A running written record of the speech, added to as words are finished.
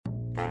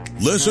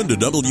Listen to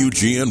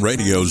WGN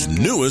Radio's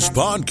newest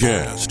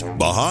podcast,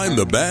 Behind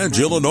the Badge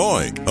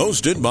Illinois,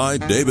 hosted by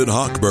David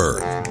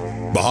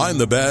Hochberg. Behind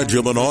the Badge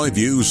Illinois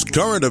views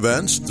current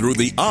events through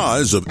the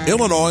eyes of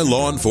Illinois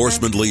law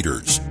enforcement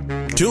leaders.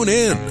 Tune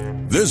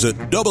in. Visit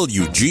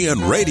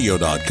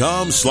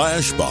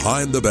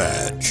WGNRadio.com/Behind the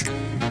Badge.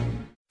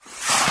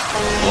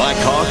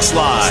 Blackhawks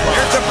Live.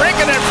 Here's the break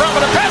and in front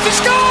of the pass. He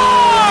scores!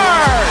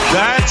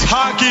 That's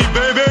hockey,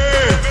 baby!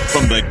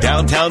 From the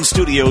downtown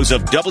studios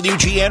of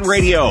WGN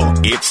Radio,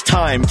 it's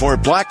time for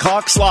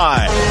Blackhawks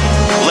Live.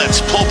 Let's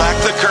pull back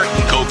the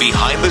curtain, go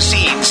behind the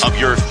scenes of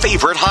your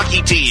favorite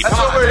hockey team. That's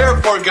what we're here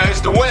for,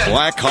 guys, to win.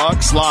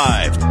 Blackhawks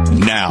Live.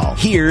 Now,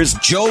 here's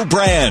Joe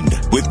Brand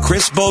with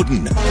Chris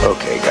Bowden.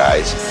 Okay,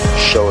 guys,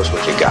 show us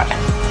what you got.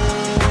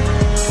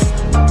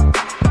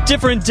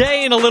 Different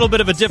day and a little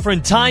bit of a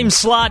different time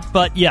slot,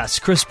 but yes,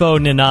 Chris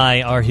Bowden and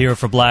I are here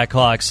for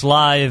Blackhawks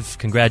Live.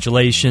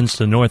 Congratulations to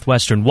the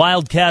Northwestern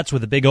Wildcats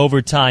with a big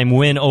overtime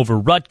win over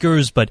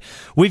Rutgers, but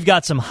we've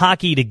got some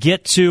hockey to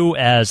get to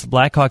as the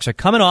Blackhawks are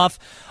coming off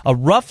a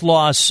rough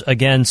loss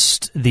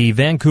against the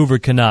Vancouver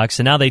Canucks,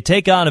 and now they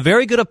take on a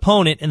very good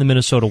opponent in the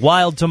Minnesota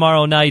Wild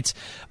tomorrow night.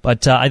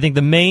 But I think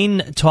the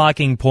main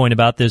talking point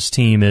about this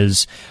team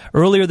is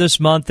earlier this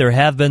month there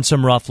have been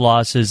some rough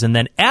losses, and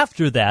then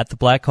after that the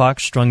Blackhawks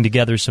strung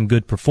together some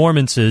good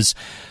performances.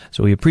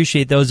 So we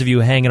appreciate those of you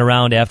hanging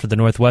around after the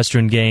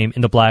Northwestern game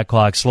in the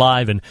Blackhawks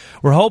Live, and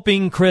we're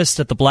hoping, Chris,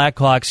 that the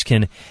Blackhawks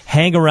can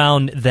hang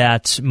around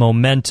that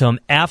momentum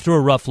after a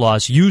rough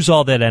loss, use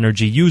all that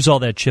energy, use all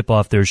that chip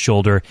off their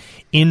shoulder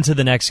into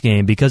the next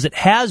game, because it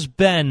has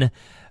been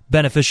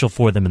beneficial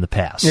for them in the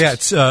past. Yeah,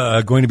 it's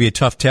going to be a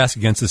tough task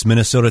against this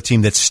Minnesota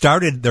team that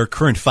started their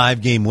current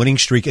 5-game winning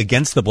streak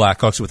against the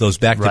Blackhawks with those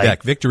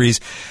back-to-back victories.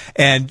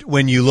 And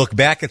when you look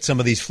back at some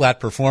of these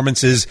flat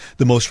performances,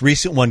 the most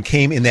recent one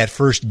came in that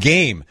first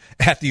game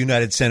at the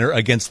United Center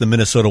against the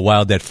Minnesota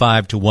Wild, that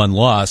 5-1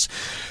 loss.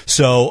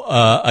 So,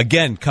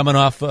 again, coming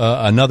off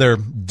another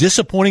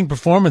disappointing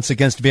performance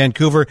against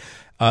Vancouver.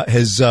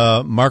 Has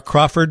Mark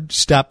Crawford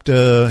stopped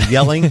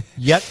yelling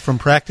yet from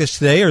practice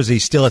today, or is he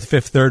still at the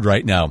fifth third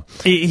right now?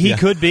 He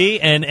could be,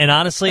 and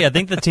honestly, I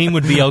think the team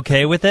would be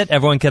okay with it.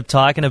 Everyone kept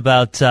talking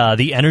about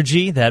the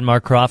energy that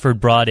Mark Crawford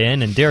brought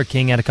in, and Derek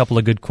King had a couple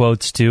of good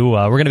quotes, too.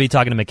 We're going to be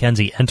talking to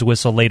Mackenzie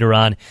Entwistle later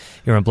on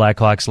here on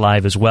Blackhawks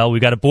Live as well.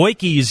 We've got a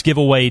Boyke's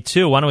giveaway,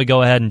 too. Why don't we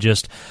go ahead and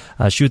just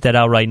shoot that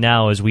out right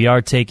now, as we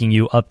are taking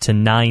you up to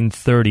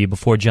 9:30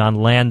 before John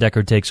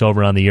Landecker takes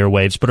over on the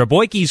airwaves. But our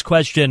Boyke's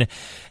question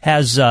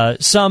has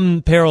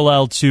some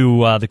parallel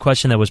to the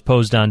question that was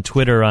posed on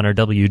Twitter on our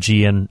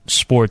WGN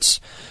Sports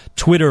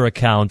Twitter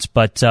account,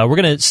 but we're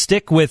going to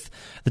stick with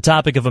the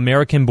topic of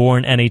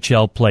American-born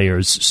NHL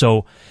players.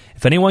 So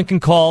if anyone can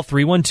call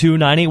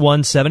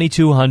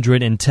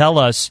 312-981-7200 and tell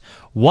us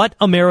what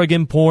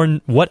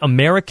American-born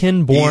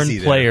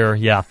player,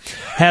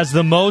 has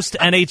the most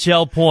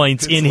NHL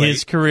points in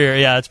his career.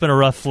 Yeah, it's been a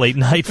rough late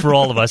night for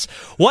all of us.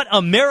 What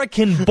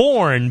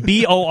American-born,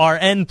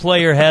 B-O-R-N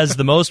player has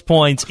the most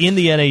points in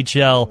the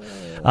NHL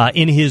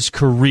in his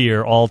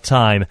career all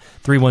time?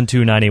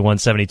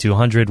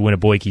 312-981-7200. Win a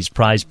Boyke's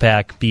prize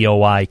pack,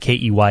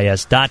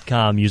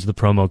 BOIKEYS.com. Use the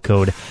promo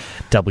code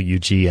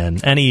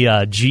WGN.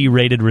 Any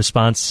G-rated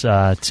response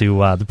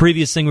to the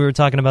previous thing we were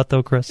talking about,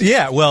 though, Chris?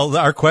 Yeah, well,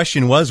 our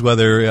question was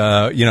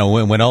whether,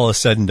 when all is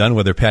said and done,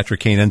 whether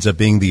Patrick Kane ends up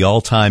being the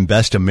all-time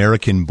best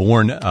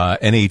American-born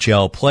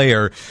NHL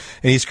player.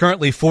 And he's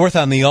currently fourth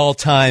on the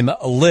all-time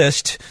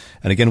list.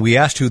 And again, we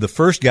asked who the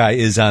first guy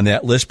is on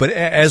that list. But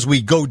as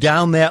we go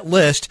down that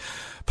list,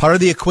 part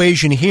of the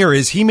equation here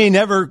is he may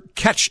never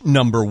catch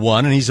number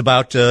one, and he's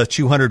about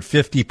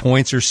 250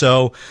 points or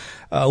so,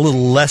 a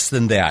little less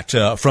than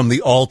that from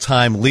the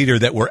all-time leader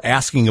that we're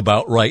asking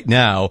about right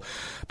now.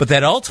 But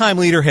that all-time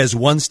leader has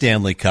one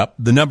Stanley Cup.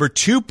 The number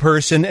 2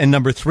 person and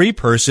number 3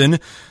 person,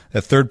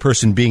 the third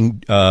person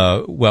being,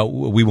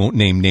 we won't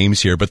name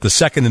names here, but the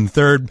second and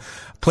third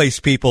place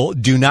people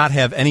do not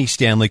have any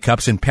Stanley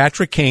Cups, and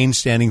Patrick Kane,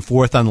 standing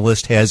fourth on the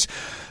list, has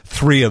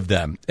 3 of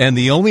them. And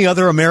the only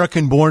other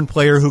American-born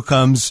player who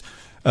comes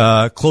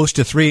close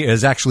to 3,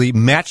 is actually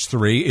match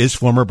 3, is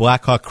former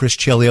Blackhawk Chris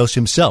Chelios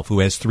himself, who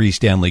has 3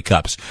 Stanley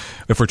Cups,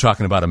 if we're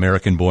talking about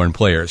American-born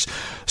players.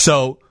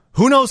 So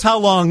who knows how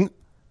long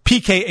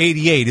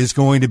PK88 is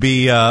going to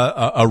be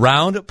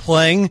around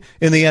playing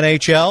in the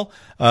NHL.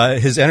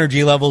 His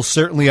energy levels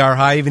certainly are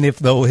high, even if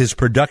though his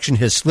production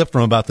has slipped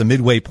from about the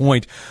midway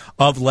point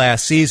of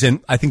last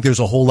season. I think there's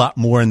a whole lot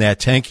more in that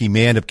tank. He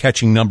may end up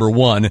catching number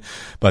 1,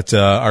 but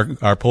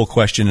our poll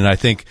question, and I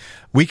think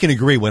we can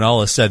agree when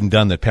all is said and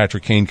done that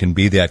Patrick Kane can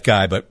be that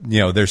guy. But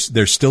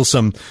there's still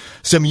some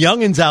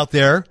youngins out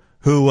there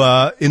who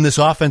in this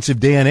offensive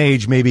day and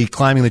age may be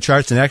climbing the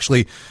charts. And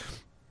actually,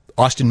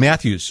 Austin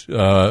Matthews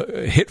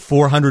hit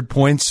 400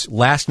 points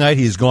last night.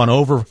 He's gone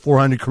over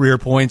 400 career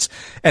points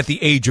at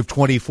the age of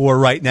 24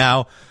 right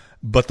now.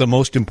 But the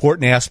most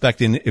important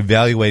aspect in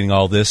evaluating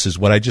all this is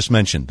what I just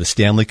mentioned, the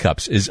Stanley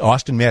Cups. Is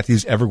Auston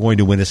Matthews ever going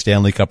to win a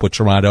Stanley Cup with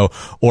Toronto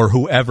or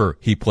whoever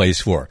he plays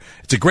for?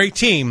 It's a great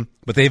team,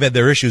 but they've had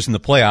their issues in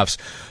the playoffs.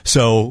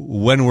 So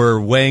when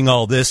we're weighing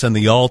all this on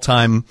the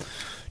all-time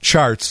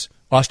charts,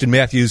 Auston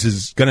Matthews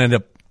is going to end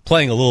up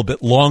playing a little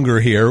bit longer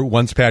here.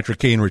 Once Patrick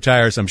Kane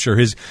retires, I'm sure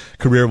his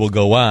career will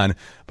go on.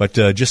 But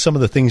just some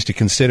of the things to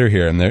consider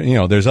here. And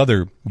there's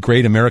other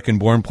great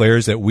American-born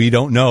players that we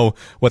don't know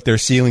what their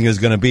ceiling is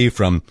going to be,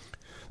 from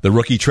the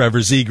rookie Trevor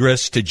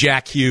Zegras to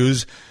Jack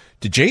Hughes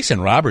to Jason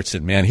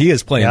Robertson. Man, he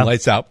is playing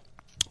lights out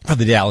for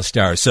the Dallas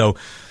Stars. So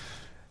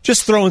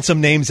just throwing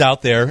some names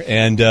out there,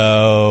 and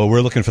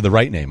we're looking for the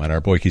right name on our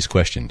Boykey's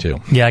question,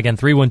 too. Yeah, again,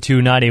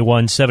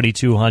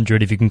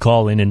 312-981-7200 if you can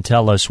call in and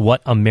tell us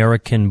what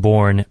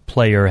American-born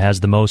player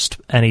has the most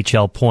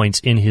NHL points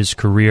in his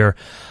career.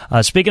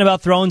 Speaking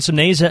about throwing some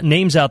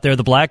names out there,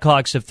 the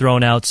Blackhawks have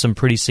thrown out some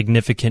pretty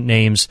significant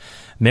names.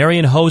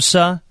 Marian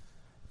Hossa,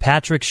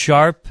 Patrick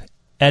Sharp,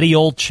 Eddie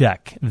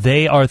Olczyk.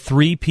 They are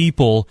three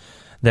people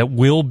that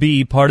will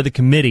be part of the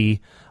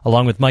committee,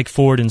 along with Mike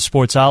Ford and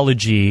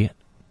Sportsology,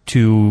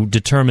 to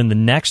determine the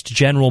next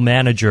general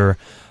manager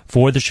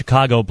for the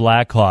Chicago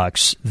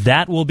Blackhawks.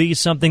 That will be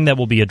something that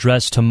will be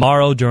addressed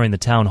tomorrow during the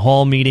town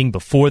hall meeting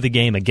before the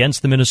game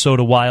against the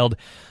Minnesota Wild,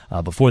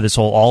 before this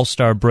whole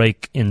all-star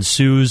break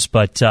ensues.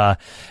 But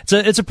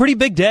it's a pretty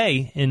big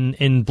day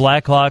in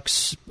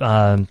Blackhawks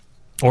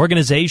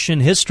organization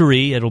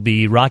history. It'll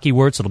be Rocky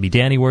Wirtz, it'll be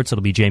Danny Wirtz,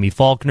 it'll be Jamie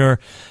Faulkner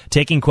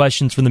taking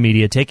questions from the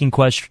media, taking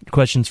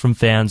questions from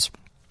fans.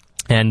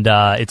 And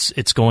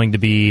it's going to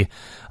be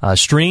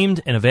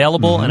streamed and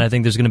available, and I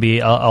think there's going to be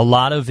a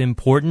lot of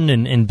important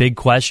and big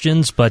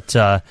questions, but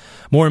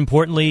more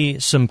importantly,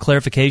 some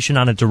clarification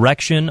on a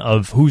direction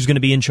of who's going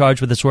to be in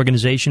charge with this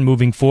organization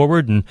moving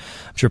forward, and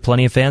I'm sure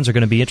plenty of fans are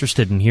going to be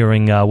interested in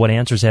hearing what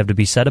answers have to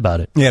be said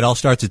about it. Yeah, it all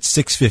starts at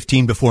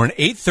 6:15 before an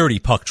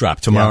 8:30 puck drop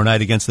tomorrow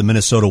night against the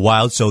Minnesota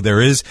Wild, so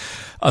there is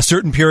a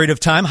certain period of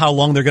time. How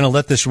long they're going to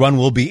let this run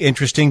will be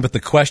interesting, but the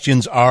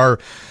questions are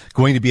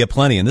going to be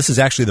aplenty. And this is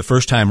actually the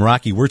first time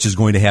Rocky Wirtz is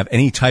going to have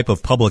any type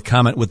of public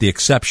comment, with the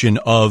exception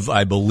of,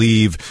 I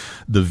believe,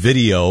 the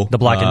video. The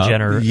Black and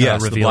Jenner reveal.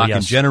 The Black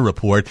and Jenner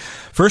report.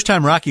 First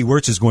time Rocky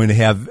Wirtz is going to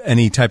have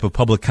any type of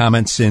public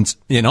comment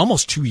in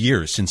almost 2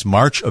 years, since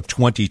March of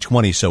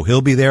 2020. So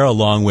he'll be there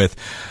along with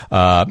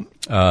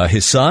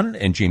his son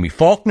and Jamie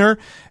Faulkner,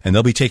 and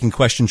they'll be taking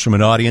questions from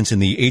an audience in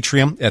the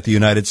atrium at the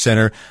United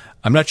Center.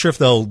 I'm not sure if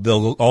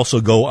they'll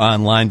also go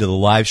online to the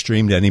live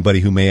stream to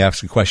anybody who may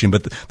ask a question,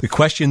 but the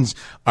questions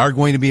are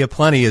going to be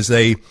aplenty as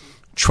they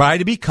try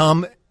to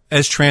become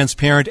as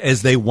transparent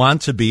as they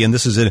want to be. And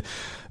this is a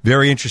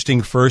very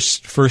interesting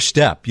first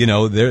step.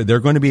 They're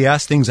going to be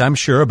asked things, I'm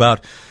sure,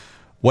 about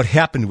what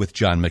happened with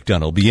John McDonough.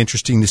 It'll be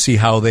interesting to see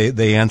how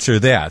they answer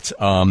that.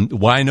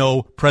 Why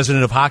no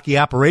president of hockey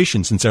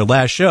operations? Since their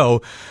last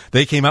show,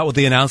 they came out with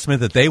the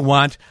announcement that they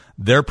want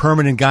their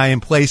permanent guy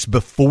in place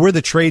before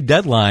the trade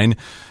deadline,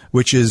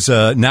 which is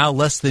now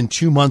less than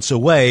 2 months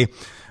away,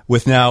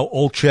 with now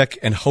Olczyk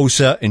and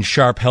Hossa and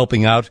Sharp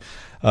helping out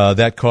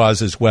that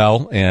cause as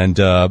well. And,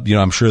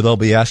 I'm sure they'll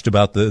be asked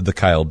about the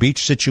Kyle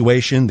Beach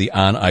situation, the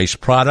on-ice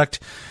product,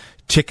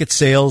 ticket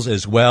sales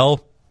as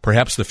well,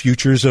 perhaps the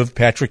futures of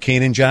Patrick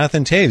Kane and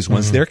Jonathan Toews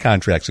once their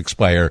contracts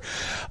expire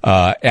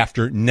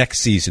after next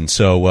season.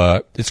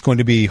 So it's going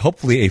to be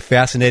hopefully a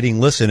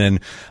fascinating listen, and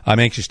I'm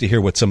anxious to hear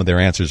what some of their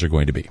answers are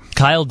going to be.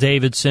 Kyle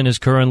Davidson is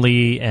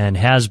currently and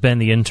has been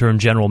the interim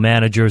general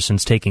manager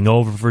since taking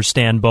over for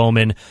Stan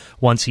Bowman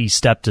once he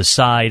stepped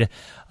aside.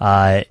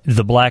 The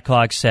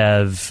Blackhawks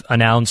have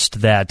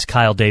announced that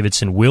Kyle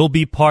Davidson will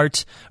be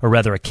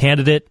a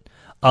candidate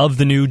of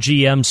the new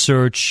GM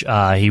search.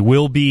 He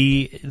will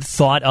be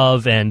thought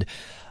of, and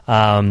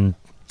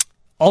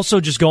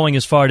also just going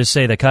as far to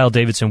say that Kyle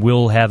Davidson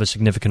will have a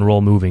significant role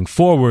moving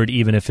forward,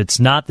 even if it's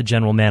not the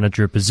general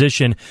manager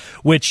position,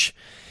 which,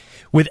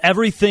 with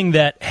everything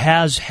that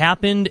has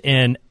happened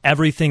and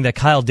everything that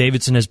Kyle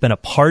Davidson has been a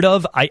part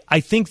of, I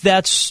think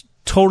that's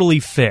totally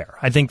fair.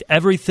 I think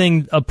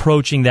everything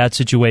approaching that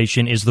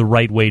situation is the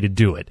right way to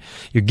do it.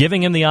 You're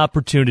giving him the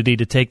opportunity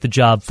to take the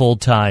job full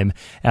time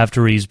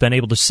after he's been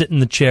able to sit in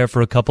the chair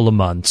for a couple of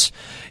months.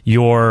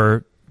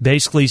 You're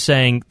basically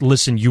saying,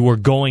 listen, you are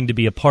going to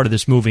be a part of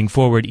this moving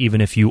forward,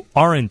 even if you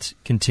aren't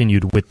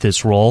continued with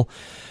this role.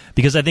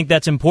 Because I think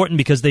that's important,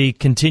 because they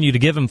continue to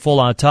give him full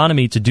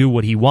autonomy to do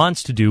what he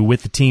wants to do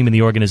with the team and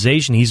the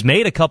organization. He's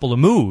made a couple of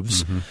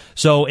moves,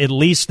 so at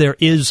least there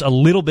is a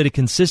little bit of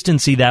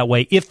consistency that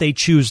way if they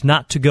choose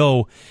not to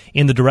go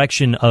in the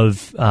direction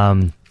of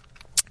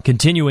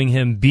continuing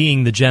him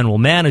being the general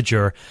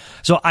manager.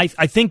 So I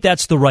think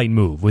that's the right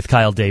move with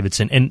Kyle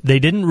Davidson. And they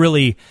didn't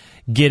really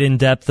get in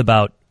depth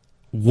about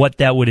what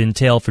that would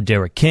entail for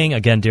Derek King.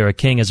 Again, Derek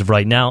King, as of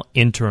right now,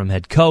 interim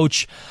head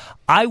coach.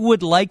 I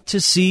would like to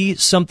see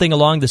something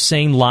along the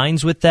same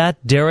lines with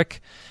that.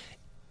 Derek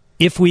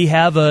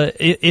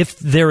if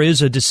there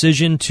is a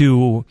decision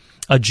to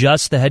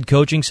adjust the head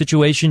coaching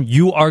situation,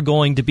 you are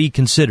going to be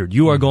considered.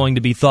 You are going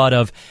to be thought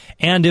of.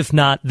 And if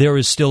not, there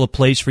is still a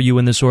place for you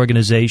in this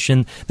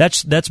organization.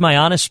 That's my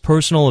honest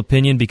personal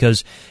opinion,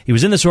 because he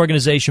was in this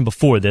organization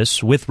before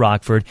this with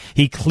Rockford.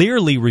 He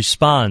clearly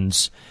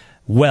responds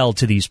well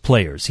to these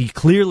players. He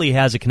clearly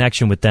has a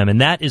connection with them,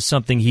 and that is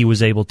something he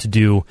was able to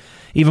do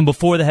even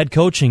before the head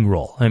coaching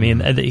role. I mean,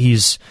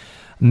 he's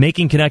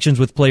making connections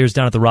with players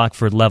down at the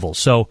Rockford level.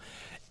 So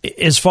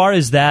as far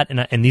as that,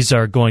 and these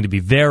are going to be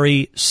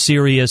very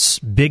serious,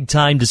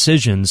 big-time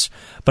decisions,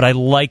 but I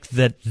like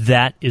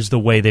that is the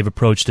way they've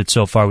approached it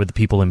so far with the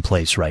people in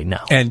place right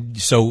now. And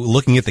so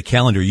looking at the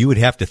calendar, you would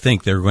have to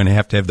think they're going to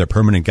have their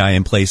permanent guy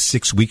in place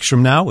 6 weeks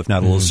from now, if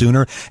not a little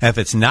sooner. And if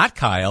it's not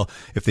Kyle,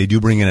 if they do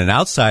bring in an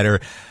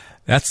outsider,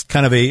 that's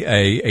kind of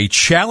a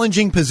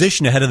challenging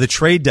position ahead of the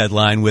trade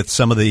deadline with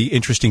some of the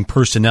interesting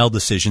personnel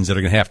decisions that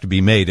are going to have to be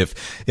made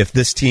if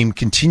this team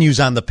continues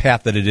on the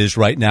path that it is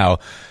right now.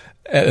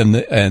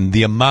 And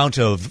the amount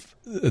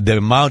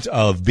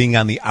of being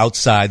on the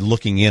outside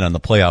looking in on the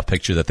playoff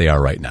picture that they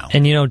are right now.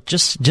 And,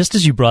 just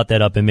as you brought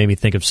that up, it made me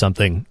think of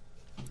something.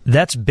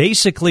 That's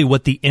basically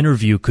what the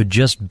interview could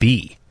just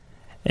be.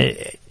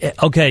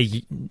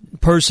 Okay,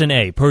 person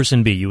A,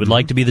 person B, you would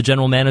like to be the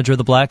general manager of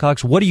the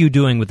Blackhawks? What are you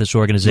doing with this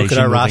organization? Look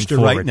at our roster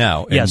forward? right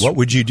now. And yes. What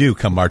would you do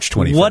come March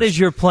 21st? What is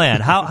your plan?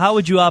 How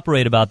would you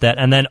operate about that?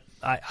 And then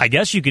I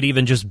guess you could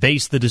even just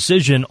base the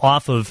decision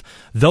off of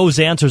those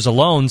answers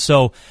alone.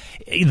 So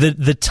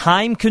the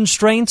time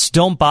constraints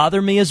don't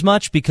bother me as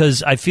much,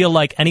 because I feel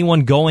like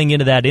anyone going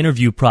into that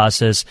interview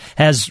process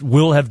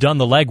will have done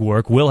the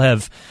legwork, will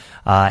have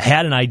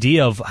had an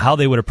idea of how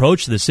they would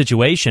approach the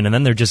situation, and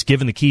then they're just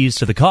given the keys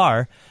to the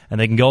car, and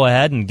they can go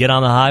ahead and get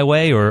on the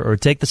highway or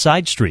take the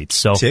side streets.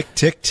 So tick,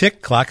 tick,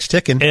 tick, clock's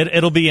ticking.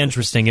 It'll be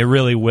interesting. It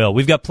really will.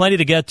 We've got plenty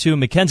to get to.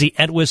 Mackenzie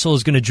Entwistle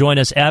is going to join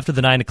us after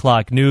the 9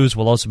 o'clock news.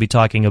 We'll also be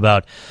talking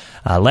about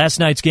last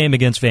night's game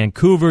against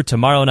Vancouver,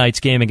 tomorrow night's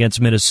game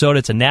against Minnesota.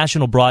 It's a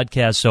national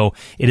broadcast, so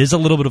it is a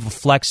little bit of a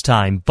flex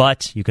time,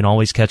 but you can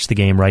always catch the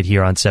game right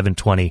here on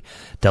 720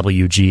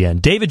 WGN.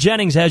 David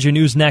Jennings has your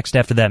news next.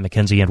 After that,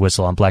 Mackenzie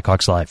Entwistle on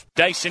Blackhawks Live.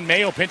 Dyson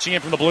Mayo pinching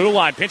in from the blue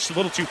line. Pinched a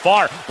little too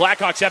far.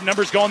 Blackhawks have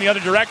numbers going the other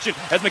direction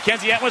as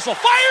Mackenzie Entwistle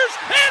fires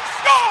and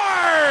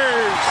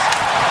scores!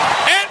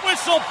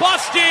 Entwistle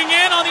busting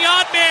in on the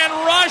odd man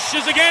rush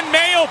as again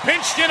Mayo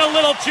pinched in a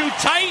little too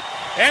tight,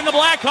 and the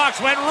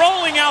Blackhawks went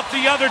rolling out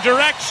the other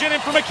direction.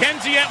 And for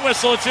Mackenzie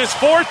Entwistle, it's his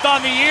fourth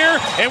on the year,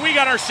 and we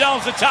got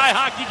ourselves a tie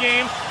hockey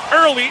game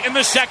early in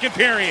the second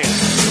period.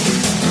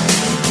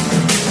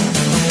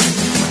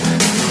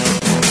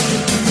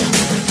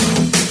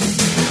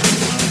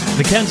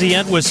 Mackenzie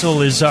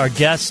Entwistle is our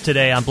guest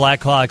today on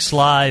Blackhawks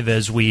Live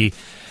as we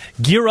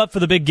gear up for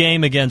the big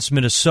game against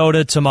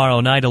Minnesota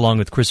tomorrow night, along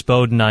with Chris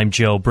Bowden. I'm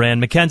Joe Brand.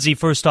 Mackenzie,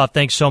 first off,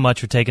 thanks so much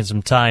for taking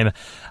some time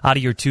out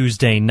of your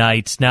Tuesday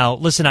night. Now,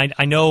 listen,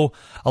 I know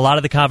a lot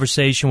of the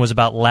conversation was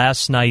about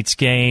last night's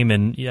game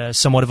and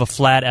somewhat of a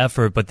flat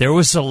effort, but there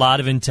was a lot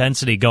of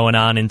intensity going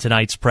on in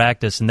tonight's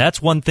practice, and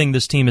that's one thing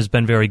this team has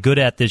been very good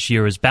at this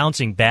year, is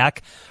bouncing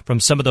back from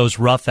some of those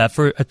rough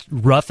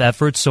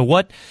efforts. So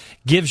what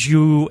gives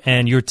you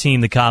and your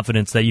team the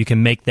confidence that you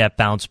can make that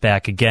bounce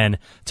back again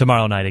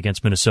tomorrow night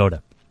against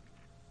Minnesota?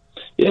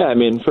 Yeah, I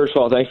mean, first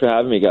of all, thanks for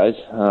having me, guys.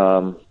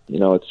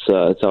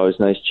 It's always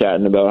nice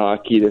chatting about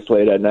hockey this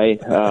late at night.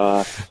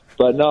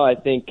 But no, I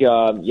think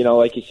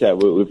like you said,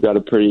 we've got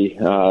a pretty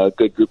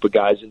good group of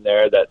guys in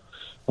there that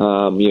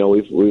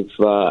we've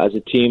as a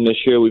team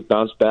this year we've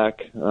bounced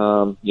back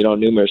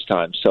numerous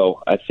times.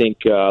 So I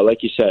think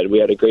like you said, we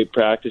had a great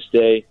practice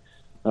day.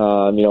 We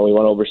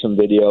went over some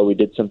video. We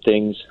did some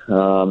things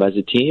as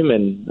a team,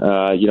 and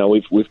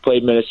we've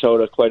played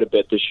Minnesota quite a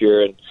bit this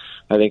year, and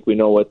I think we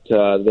know what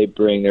they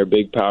bring. They're a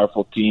big,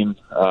 powerful team.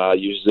 That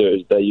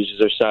uses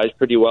their size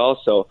pretty well.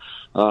 So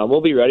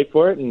we'll be ready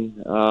for it, and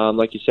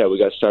like you said, we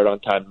got to start on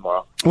time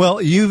tomorrow.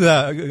 Well, you've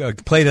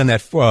played on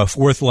that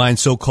fourth line,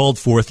 so-called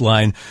fourth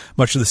line,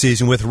 much of the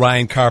season with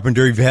Ryan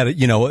Carpenter. You've had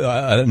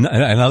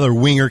another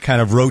winger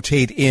kind of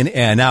rotate in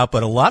and out,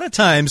 but a lot of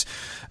times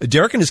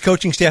Derek and his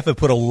coaching staff have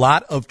put a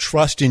lot of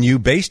trust in you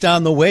based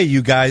on the way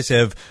you guys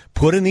have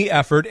put in the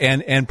effort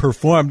and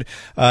performed.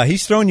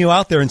 He's thrown you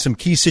out there in some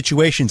key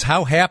situations.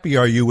 How happy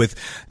are you with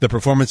the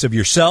performance of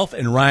yourself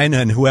and Ryan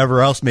and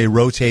whoever else may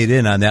rotate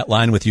in on that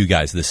line with you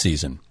guys this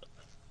season?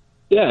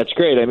 Yeah, it's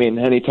great. I mean,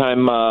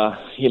 anytime,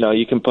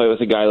 you can play with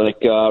a guy like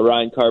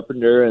Ryan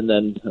Carpenter, and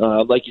then,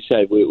 like you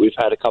said, we've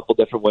had a couple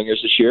different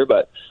wingers this year,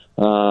 but,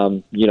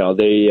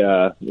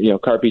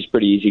 Carpy's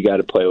pretty easy guy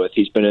to play with.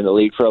 He's been in the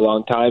league for a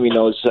long time. He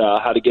knows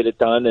how to get it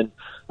done in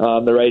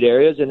the right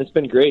areas, and it's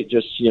been great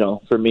just,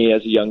 for me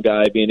as a young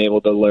guy being able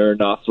to learn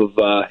off of,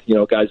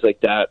 guys like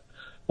that.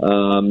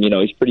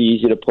 He's pretty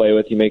easy to play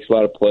with. He makes a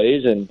lot of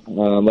plays, and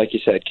like you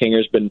said,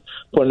 Kinger's been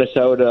putting us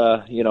out,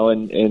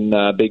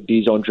 in big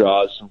D zone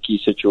draws, some key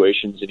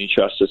situations, and he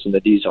trusts us in the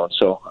D zone.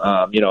 So,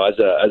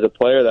 as a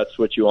player, that's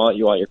what you want.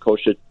 You want your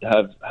coach to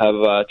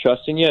have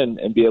trust in you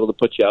and be able to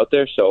put you out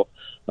there. So,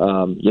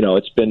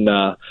 it's been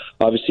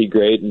obviously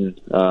great, and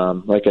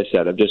like I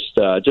said, I'm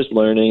just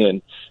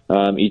learning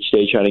and each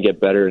day trying to get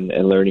better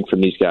and learning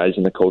from these guys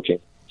and the coaching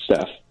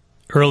staff.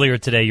 Earlier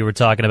today, you were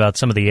talking about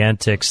some of the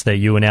antics that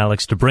you and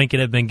Alex DeBrincat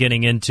have been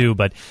getting into,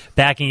 but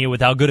backing it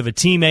with how good of a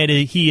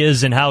teammate he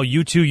is and how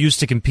you two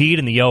used to compete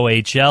in the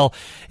OHL.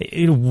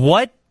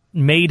 What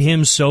made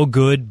him so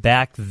good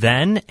back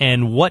then,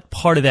 and what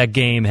part of that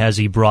game has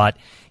he brought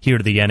here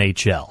to the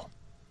NHL?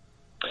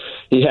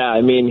 Yeah,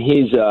 I mean,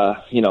 he's,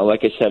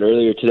 like I said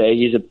earlier today,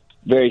 he's a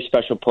very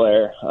special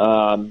player.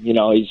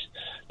 He's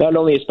not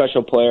only a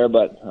special player,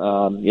 but,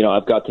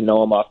 I've got to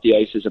know him off the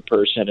ice as a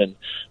person, and,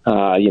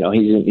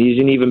 he's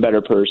an even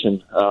better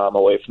person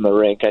away from the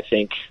rink, I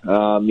think.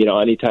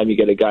 Anytime you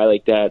get a guy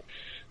like that,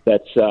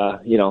 that's,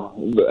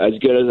 as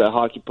good as a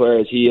hockey player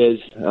as he is,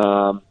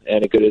 and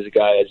as good as a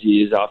guy as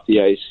he is off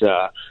the ice,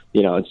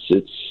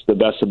 it's the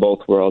best of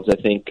both worlds. I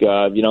think,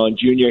 in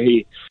junior,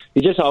 he's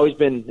just always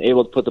been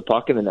able to put the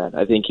puck in the net.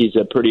 I think he's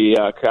a pretty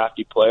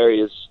crafty player. He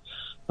is,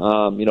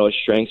 his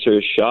strengths are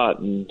his shot,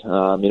 and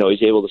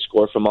he's able to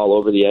score from all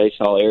over the ice,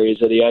 all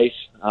areas of the ice.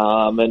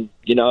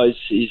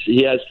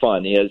 He has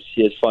fun. He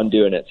has fun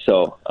doing it.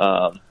 So,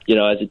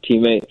 as a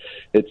teammate,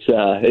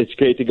 it's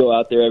great to go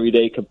out there every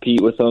day,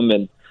 compete with him,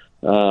 and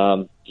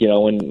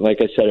when, like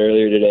I said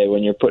earlier today,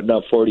 when you're putting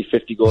up 40,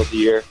 50 goals a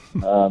year,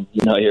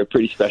 you're a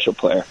pretty special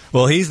player.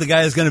 Well, he's the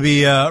guy who's going to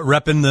be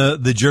repping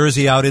the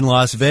jersey out in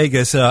Las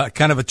Vegas.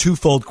 Kind of a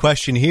twofold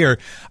question here.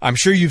 I'm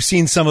sure you've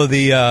seen some of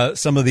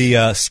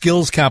the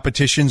skills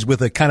competitions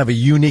with a kind of a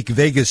unique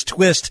Vegas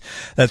twist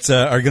that's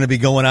are going to be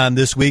going on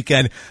this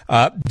weekend.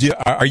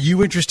 Are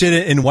you interested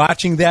in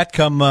watching that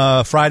come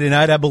Friday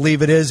night, I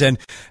believe it is? And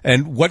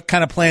what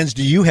kind of plans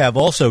do you have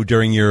also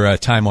during your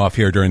time off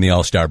here during the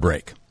All-Star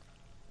break?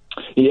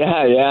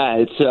 Yeah.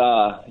 It's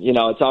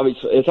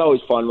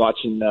always fun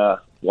watching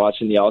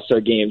the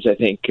All-Star games. I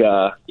think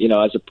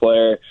as a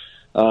player,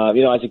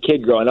 as a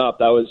kid growing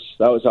up, I always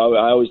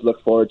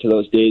look forward to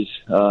those days.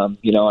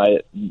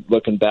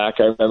 Looking back,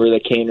 I remember the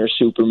Kaner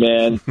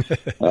Superman.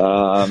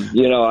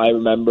 I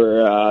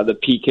remember the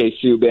PK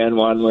Subban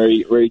one where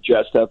he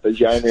dressed up as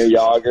Jaromir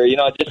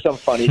Jagr. Just some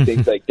funny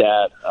things like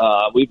that.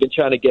 We've been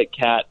trying to get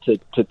Kat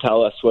to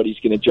tell us what he's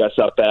going to dress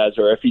up as,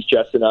 or if he's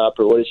dressing up,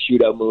 or what his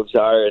shootout moves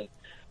are, and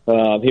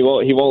he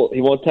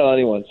won't tell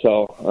anyone.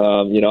 So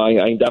I'm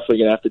definitely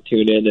gonna have to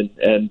tune in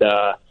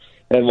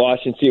and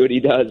watch and see what he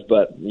does.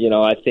 But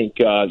I think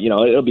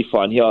it'll be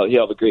fun. He'll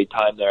have a great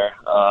time there.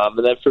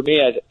 And then for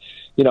me,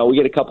 we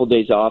get a couple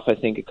days off. I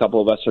think a couple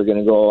of us are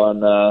gonna go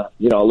on a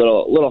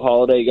little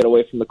holiday, get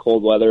away from the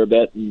cold weather a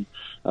bit, and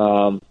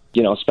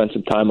spend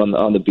some time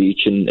on the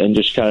beach and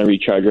just kind of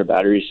recharge our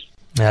batteries.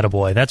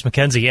 Attaboy. That's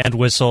Mackenzie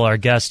Entwistle, our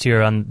guest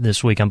here on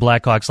this week on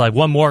Blackhawks Live.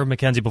 One more,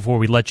 Mackenzie, before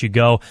we let you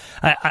go.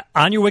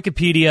 On your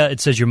Wikipedia, it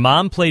says your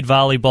mom played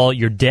volleyball,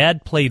 your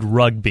dad played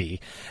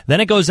rugby. Then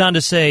it goes on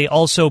to say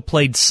also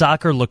played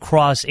soccer,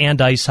 lacrosse,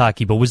 and ice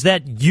hockey. But was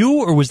that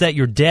you, or was that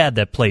your dad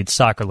that played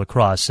soccer,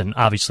 lacrosse, and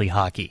obviously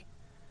hockey?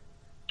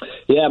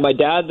 Yeah, my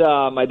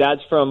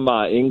dad's from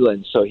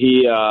England, so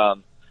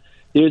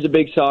he was a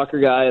big soccer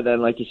guy, and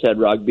then, like you said,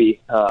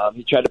 rugby.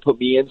 He tried to put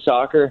me in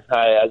soccer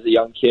as a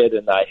young kid,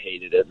 and I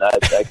hated it. And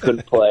I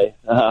couldn't play.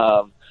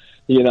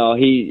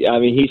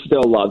 He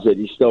still loves it.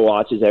 He still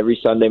watches every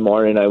Sunday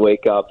morning. I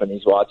wake up and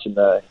he's watching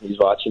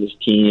his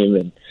team.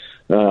 And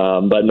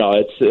but no,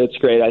 it's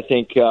great. I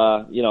think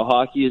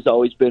hockey has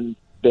always been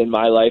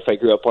my life. I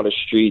grew up on a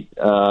street,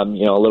 a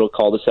little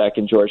cul-de-sac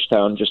in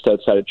Georgetown, just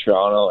outside of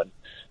Toronto, and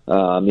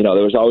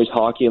there was always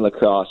hockey and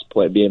lacrosse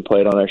being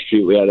played on our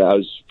street. I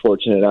was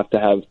fortunate enough to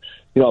have,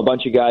 a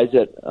bunch of guys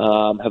that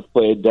have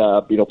played,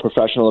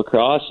 professional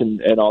lacrosse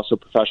and also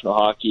professional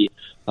hockey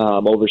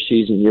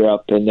overseas in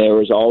Europe. And there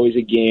was always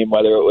a game,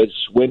 whether it was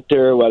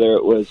winter, whether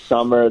it was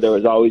summer, there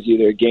was always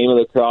either a game of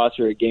lacrosse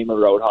or a game of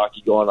road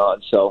hockey going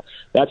on. So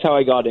that's how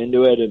I got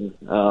into it. And,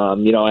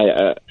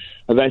 I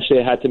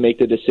eventually had to make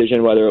the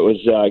decision whether it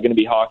was going to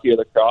be hockey or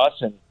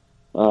lacrosse. And,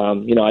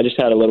 I just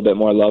had a little bit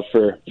more love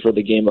for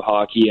the game of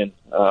hockey, and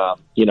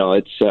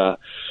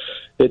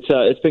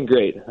it's been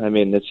great. I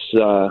mean,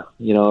 I'm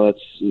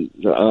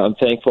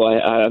thankful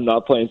I'm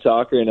not playing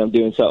soccer and I'm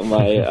doing something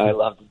I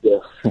love to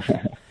do.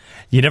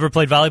 You never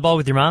played volleyball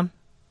with your mom?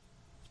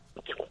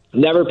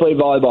 Never played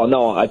volleyball.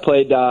 No, I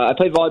played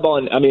volleyball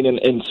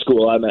in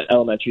school. I'm at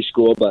elementary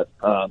school, but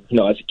as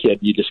a kid,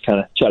 you just kind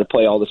of try to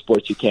play all the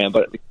sports you can.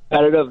 But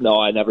competitive,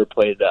 no, I never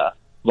played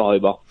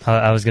volleyball.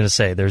 I was going to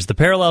say there's the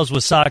parallels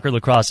with soccer,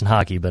 lacrosse, and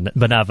hockey, but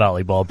not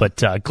volleyball.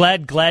 But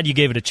glad you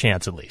gave it a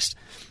chance at least.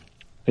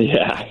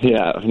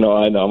 Yeah. No,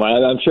 I know.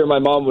 I'm sure my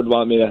mom would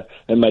want me to,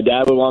 and my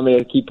dad would want me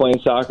to keep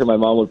playing soccer. My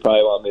mom would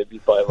probably want me to be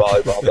playing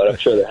volleyball, but I'm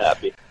sure they're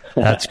happy.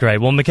 That's great.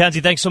 Well,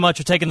 Mackenzie, thanks so much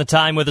for taking the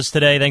time with us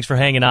today. Thanks for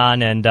hanging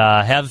on, and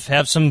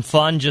have some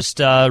fun just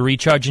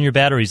recharging your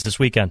batteries this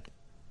weekend.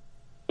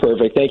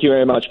 Perfect. Thank you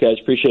very much, guys.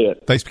 Appreciate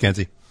it. Thanks,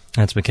 Mackenzie.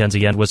 That's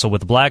Mackenzie Entwistle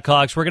with the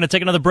Blackhawks. We're going to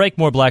take another break.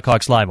 More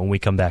Blackhawks Live when we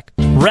come back.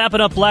 Wrapping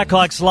up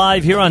Blackhawks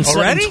Live here on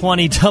Already?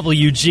 720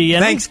 WGN.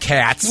 Thanks,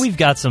 Cats. We've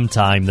got some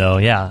time, though.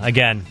 Yeah,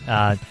 again,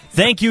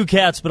 thank you,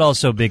 Cats, but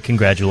also big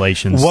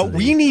congratulations. What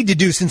we need to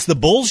do, since the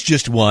Bulls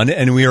just won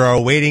and we are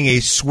awaiting a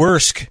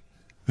Swersk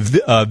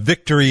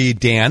victory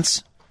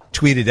dance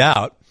tweeted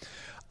out,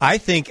 I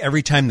think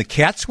every time the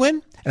Cats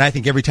win, and I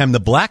think every time the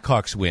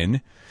Blackhawks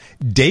win,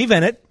 Dave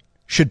Ennett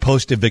should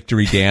post a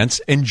victory dance,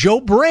 and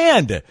Joe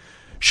Brand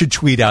should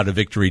tweet out a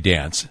victory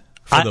dance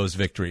for those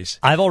victories.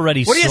 I've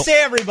already. What do you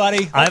say,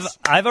 everybody?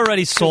 I've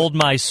already sold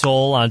my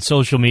soul on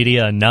social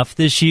media enough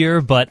this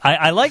year, but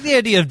I like the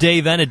idea of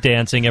Dave Ennett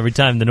dancing every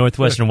time the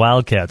Northwestern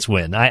Wildcats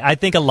win. I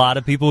think a lot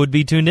of people would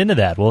be tuned into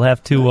that. We'll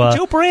have to.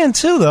 Joe Brand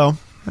too, though.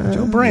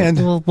 Joe Brand.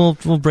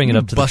 We'll bring it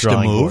up to Bust the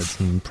drawing a move.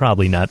 board.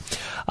 Probably not.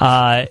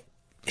 I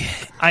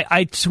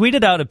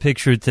tweeted out a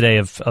picture today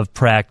of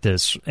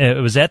practice.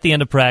 It was at the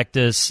end of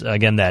practice.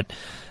 Again, that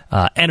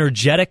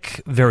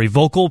energetic, very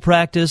vocal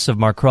practice of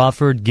Mark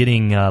Crawford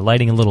lighting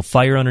a little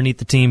fire underneath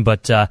the team.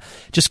 But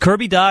just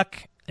Kirby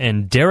Dach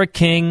and Derek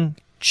King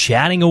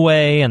chatting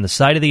away on the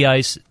side of the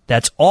ice.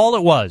 That's all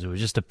it was. It was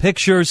just a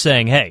picture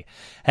saying, hey,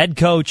 head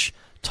coach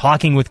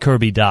talking with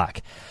Kirby Dach.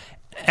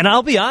 And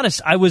I'll be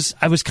honest, I was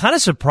kind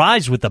of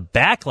surprised with the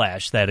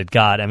backlash that it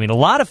got. I mean, a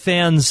lot of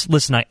fans,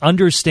 listen, I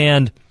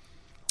understand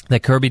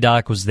that Kirby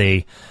Dach was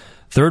the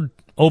third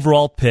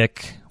overall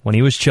pick when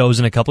he was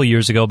chosen a couple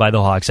years ago by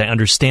the Hawks. I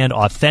understand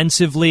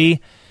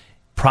offensively,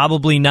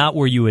 probably not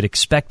where you would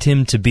expect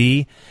him to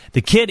be.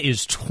 The kid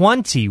is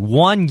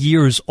 21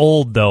 years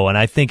old, though, and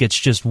I think it's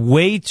just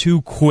way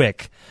too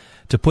quick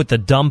to put the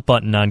dump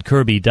button on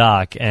Kirby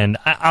Dach. And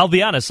I'll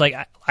be honest, like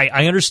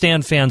I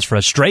understand fans'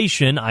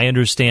 frustration. I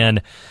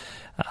understand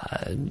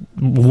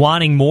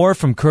wanting more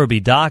from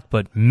Kirby Dach,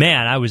 but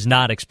man, I was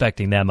not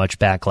expecting that much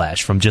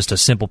backlash from just a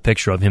simple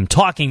picture of him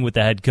talking with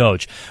the head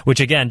coach, which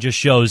again just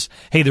shows,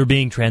 hey, they're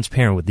being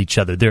transparent with each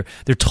other. They're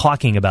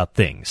talking about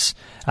things.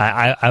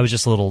 I was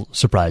just a little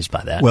surprised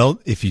by that. Well,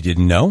 if you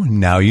didn't know,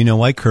 now you know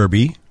why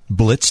Kirby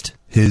blitzed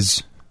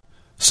his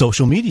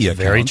social media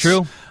accounts. Very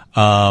true.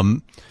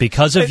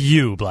 Because of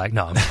you, Black.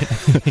 No.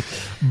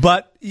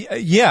 But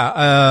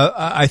yeah,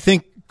 I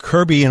think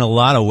Kirby in a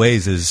lot of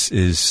ways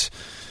is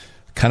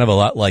kind of a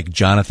lot like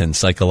Jonathan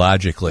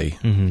psychologically.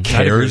 Mm-hmm.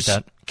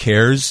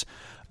 Cares,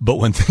 but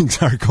when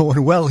things aren't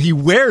going well, he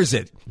wears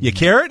it. You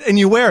care it and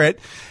you wear it.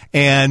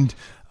 And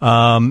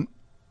that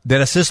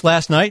assist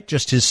last night,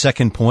 just his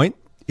second point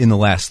in the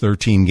last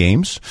 13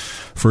 games,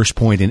 first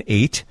point in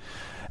 8.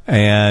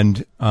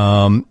 And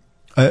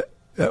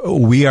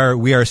we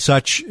are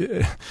such...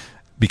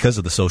 because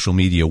of the social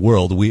media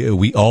world,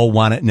 we all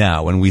want it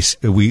now. And we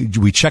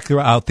check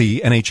out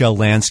the NHL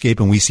landscape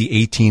and we see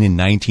 18 and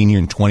 19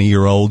 and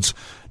 20-year-olds,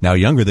 now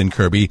younger than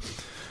Kirby,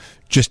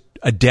 just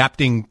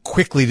adapting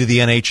quickly to the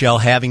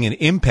NHL, having an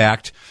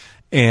impact.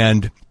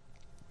 And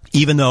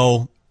even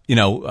though,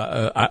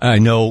 I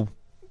know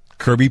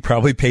Kirby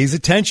probably pays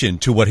attention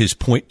to what his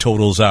point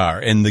totals are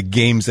and the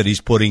games that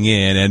he's putting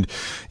in and,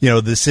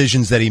 the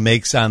decisions that he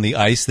makes on the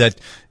ice that,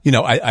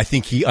 I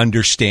think he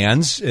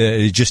understands.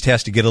 It just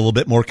has to get a little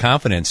bit more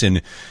confidence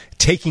in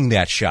taking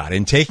that shot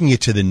and taking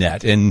it to the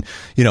net and,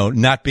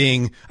 not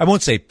being, I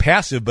won't say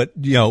passive, but,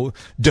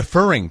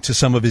 deferring to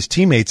some of his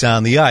teammates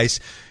on the ice.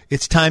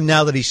 It's time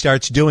now that he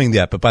starts doing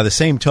that. But by the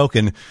same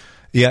token,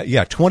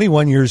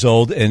 21 years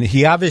old, and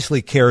he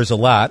obviously cares a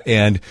lot,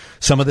 and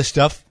some of the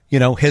stuff,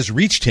 has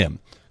reached him.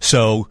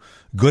 So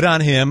good on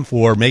him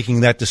for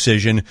making that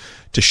decision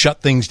to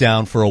shut things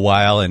down for a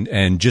while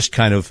and just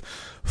kind of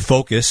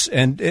focus.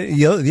 And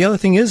the other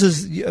thing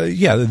is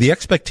the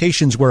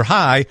expectations were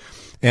high,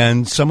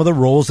 and some of the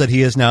roles that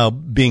he is now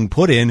being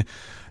put in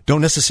don't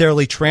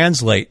necessarily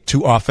translate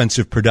to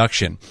offensive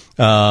production.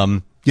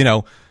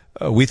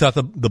 We thought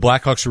the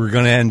Blackhawks were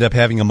going to end up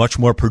having a much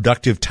more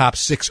productive top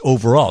 6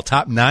 overall,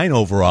 top 9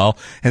 overall,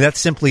 and that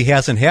simply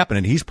hasn't happened,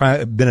 and he's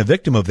probably been a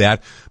victim of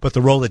that. But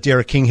the role that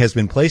Derek King has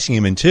been placing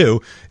him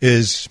into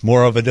is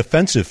more of a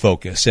defensive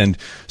focus, and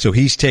so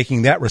he's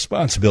taking that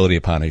responsibility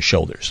upon his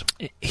shoulders.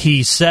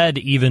 He said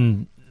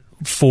even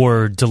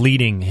for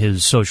deleting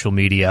his social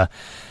media,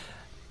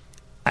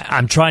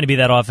 I'm trying to be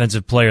that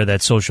offensive player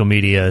that social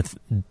media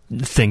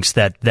thinks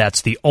that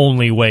that's the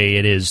only way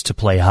it is to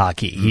play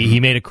hockey. Mm-hmm. He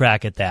made a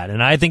crack at that,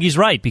 and I think he's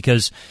right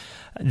because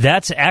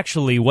that's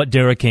actually what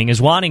Derek King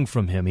is wanting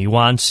from him. He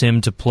wants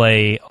him to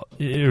play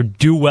or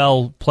do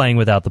well playing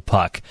without the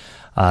puck,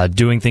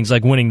 doing things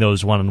like winning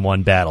those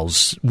one-on-one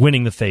battles,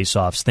 winning the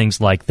face-offs,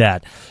 things like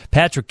that.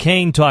 Patrick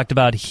Kane talked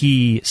about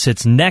he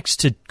sits next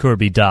to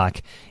Kirby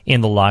Dach in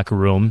the locker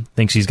room,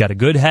 thinks he's got a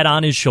good head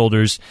on his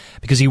shoulders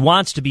because he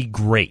wants to be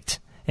great.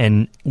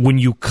 And when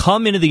you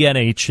come into the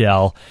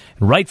NHL,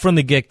 right from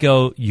the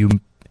get-go, you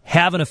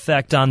have an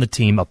effect on the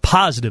team, a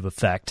positive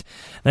effect.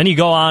 Then you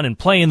go on and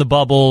play in the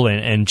bubble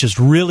and just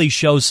really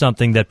show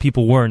something that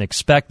people weren't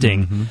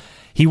expecting. Mm-hmm.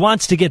 He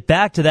wants to get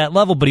back to that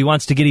level, but he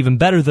wants to get even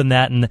better than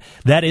that, and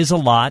that is a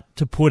lot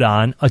to put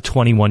on a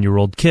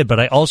 21-year-old kid. But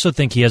I also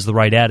think he has the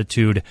right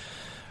attitude,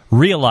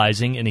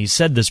 realizing, and he's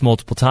said this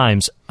multiple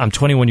times, I'm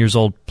 21 years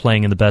old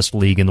playing in the best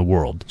league in the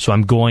world, so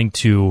I'm going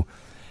to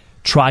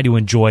try to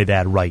enjoy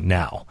that right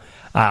now.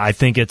 I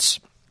think it's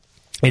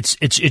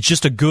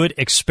just a good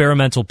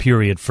experimental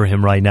period for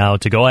him right now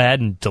to go ahead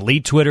and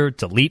delete Twitter,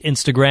 delete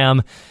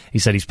Instagram. He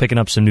said he's picking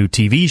up some new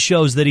TV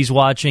shows that he's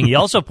watching. He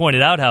also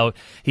pointed out how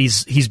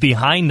he's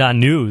behind on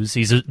news.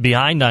 He's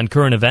behind on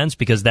current events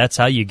because that's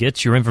how you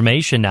get your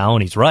information now,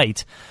 and he's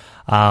right.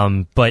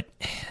 But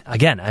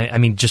again, I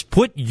mean, just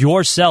put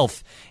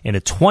yourself in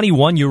a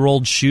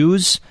 21-year-old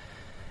shoes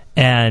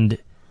and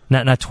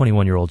not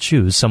 21-year-old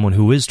shoes, someone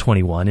who is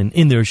 21 and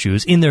in their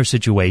shoes, in their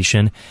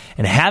situation,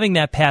 and having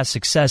that past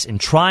success and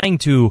trying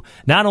to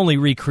not only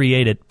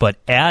recreate it, but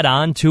add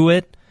on to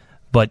it,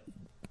 but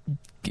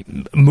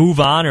move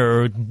on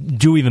or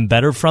do even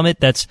better from it.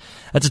 That's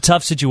a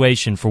tough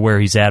situation for where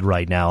he's at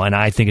right now, and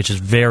I think it's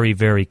just very,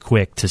 very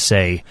quick to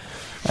say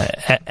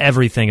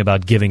everything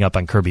about giving up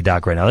on Kirby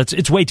Dach right now.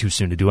 It's way too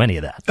soon to do any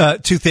of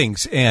that. Two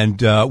things, and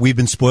we've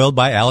been spoiled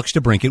by Alex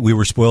DeBrincat. We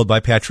were spoiled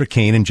by Patrick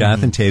Kane and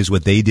Jonathan Toews,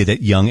 what they did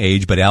at young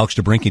age, but Alex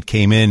DeBrincat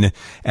came in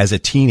as a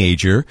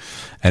teenager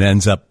and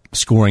ends up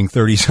scoring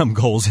 30-some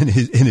goals in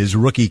his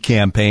rookie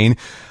campaign.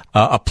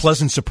 A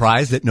pleasant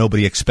surprise that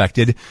nobody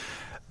expected.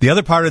 The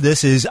other part of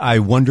this is I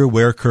wonder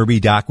where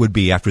Kirby Dach would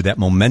be after that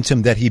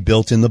momentum that he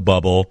built in the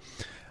bubble.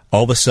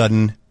 All of a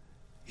sudden,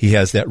 he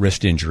has that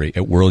wrist injury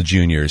at World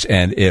Juniors,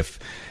 and if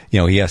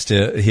he has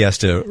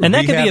to, and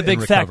that could be a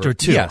big factor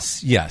too.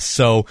 Yes.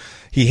 So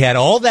he had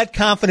all that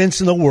confidence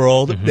in the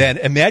world. Then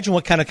imagine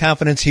what kind of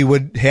confidence he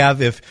would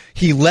have if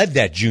he led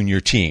that junior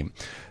team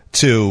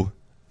to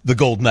the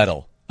gold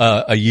medal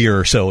a year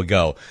or so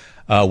ago.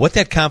 What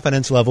that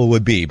confidence level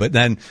would be. But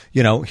then,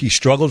 he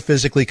struggled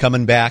physically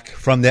coming back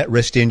from that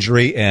wrist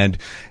injury and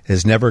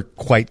has never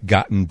quite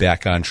gotten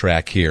back on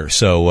track here.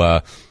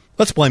 So,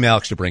 let's blame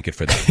Alex DeBrincat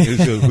for that,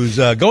 who's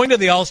going to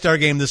the All-Star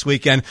game this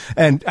weekend.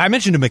 And I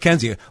mentioned to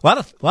Mackenzie, a lot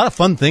of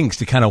fun things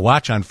to kind of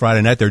watch on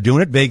Friday night. They're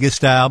doing it Vegas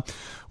style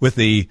with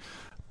the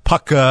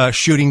puck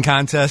shooting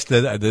contest.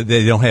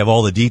 They don't have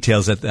all the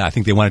details. That I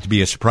think they want it to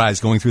be a surprise,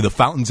 going through the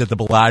fountains at the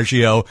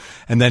Bellagio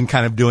and then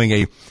kind of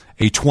doing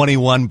a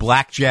 21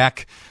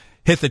 blackjack,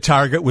 hit the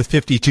target with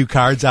 52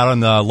 cards out on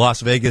the Las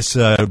Vegas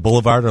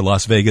Boulevard or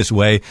Las Vegas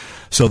Way.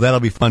 So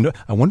that'll be fun.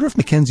 I wonder if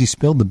Mackenzie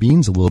spilled the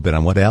beans a little bit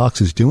on what Alex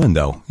is doing,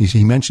 though.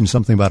 He mentioned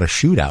something about a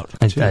shootout.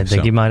 I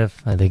think he might have.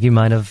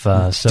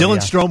 Dylan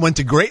Strome went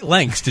to great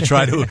lengths to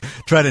try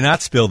to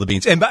not spill the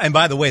beans. And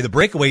by the way, the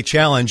breakaway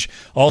challenge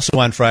also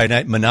on Friday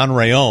night. Manon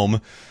Rhéaume,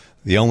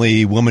 the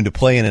only woman to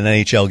play in an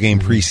NHL game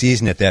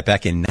preseason at that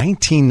back in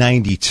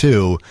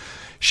 1992.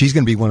 She's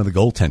going to be one of the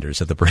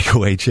goaltenders at the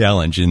breakaway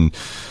challenge, and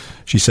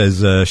she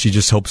says she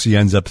just hopes he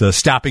ends up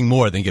stopping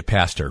more than get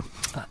past her.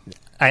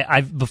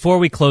 Before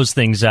we close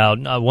things out,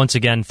 once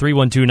again,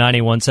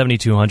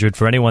 312-981-7200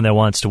 for anyone that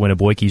wants to win a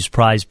Boykey's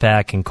prize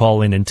pack and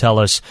call in and tell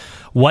us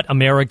what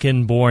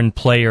American-born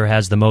player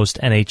has the most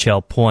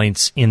NHL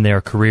points in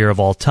their career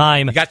of all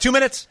time. You got 2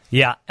 minutes?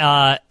 Yeah.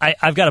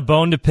 I've got a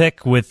bone to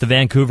pick with the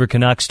Vancouver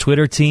Canucks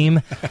Twitter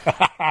team.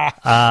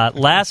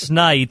 Last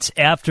night,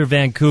 after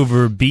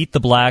Vancouver beat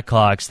the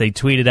Blackhawks, they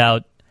tweeted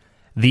out,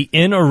 the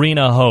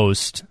in-arena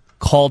host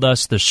called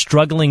us the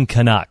struggling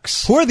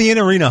Canucks. Who are the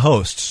in-arena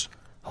hosts?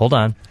 Hold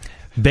on.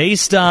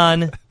 Based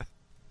on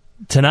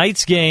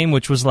tonight's game,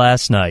 which was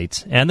last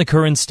night, and the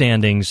current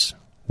standings,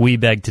 we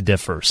beg to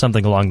differ.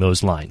 Something along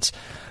those lines.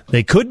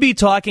 They could be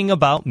talking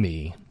about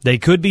me. They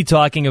could be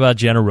talking about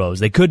Jenna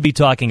Rose. They could be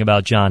talking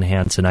about John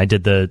Hansen. I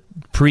did the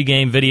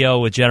pregame video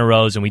with Jenna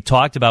Rose, and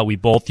we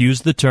both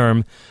used the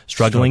term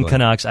struggling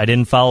Canucks. I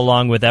didn't follow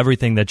along with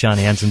everything that John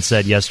Hansen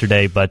said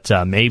yesterday, but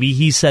maybe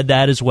he said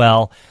that as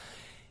well.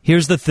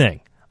 Here's the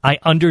thing. I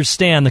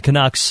understand the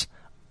Canucks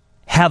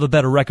have a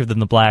better record than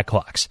the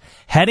Blackhawks.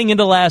 Heading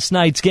into last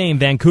night's game,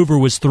 Vancouver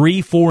was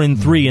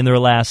 3-4-3 in their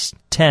last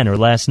 10, or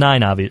last 9,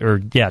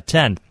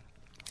 10.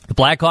 The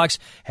Blackhawks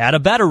had a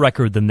better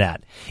record than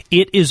that.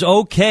 It is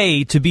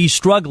okay to be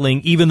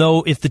struggling, even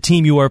though if the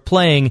team you are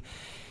playing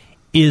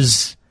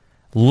is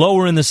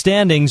lower in the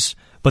standings,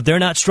 but they're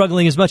not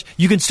struggling as much.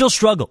 You can still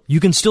struggle. You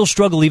can still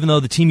struggle even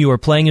though the team you are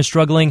playing is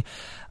struggling.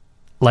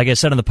 Like I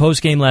said on the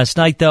postgame last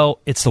night, though,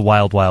 it's the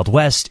wild, wild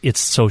west. It's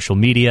social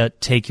media.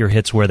 Take your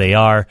hits where they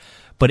are.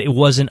 But it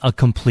wasn't a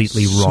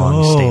completely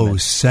wrong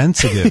statement. So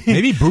sensitive.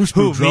 Maybe Bruce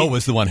Boudreau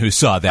was the one who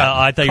saw that.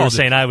 I thought you were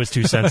saying I was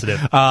too sensitive.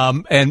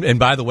 And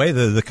by the way,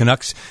 the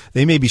Canucks,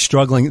 they may be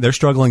struggling. They're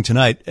struggling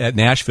tonight at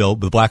Nashville.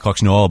 The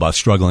Blackhawks know all about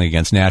struggling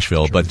against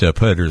Nashville, but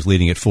Predators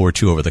leading at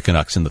 4-2 over the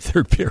Canucks in the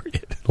third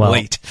period. Well,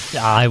 late.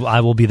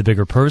 I will be the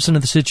bigger person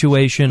of the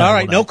situation. All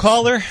right, no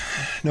caller.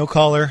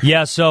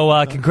 Yeah,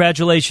 so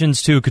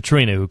congratulations to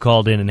Katrina, who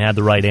called in and had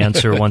the right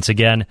answer once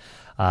again.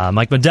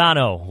 Mike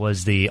Modano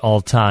was the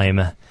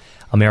all-time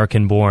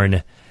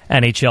American-born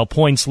NHL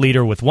points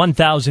leader with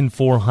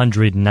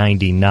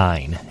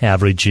 1,499,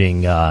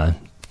 averaging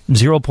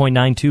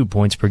 0.92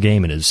 points per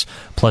game in his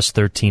plus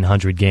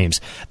 1,300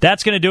 games.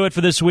 That's going to do it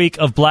for this week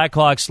of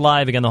Blackhawks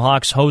Live. Again, the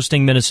Hawks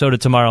hosting Minnesota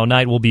tomorrow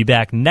night. We'll be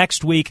back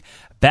next week,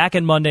 back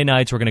on Monday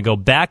nights. We're going to go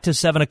back to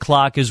 7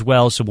 o'clock as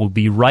well, so we'll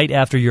be right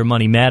after Your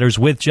Money Matters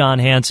with John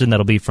Hansen.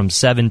 That'll be from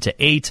 7 to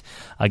 8.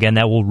 Again,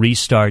 that will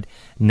restart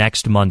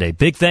next Monday.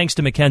 Big thanks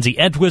to Mackenzie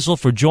Entwistle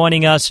for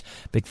joining us.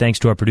 Big thanks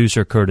to our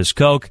producer, Curtis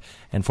Koch,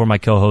 and for my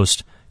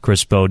co-host,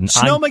 Chris Bowden.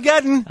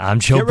 Snowmageddon. I'm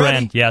Joe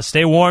Brent. Yeah,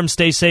 stay warm,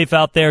 stay safe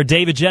out there.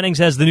 David Jennings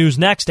has the news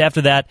next.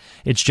 After that,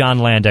 it's John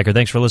Landecker.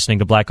 Thanks for listening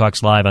to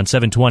Blackhawks Live on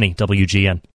 720 WGN.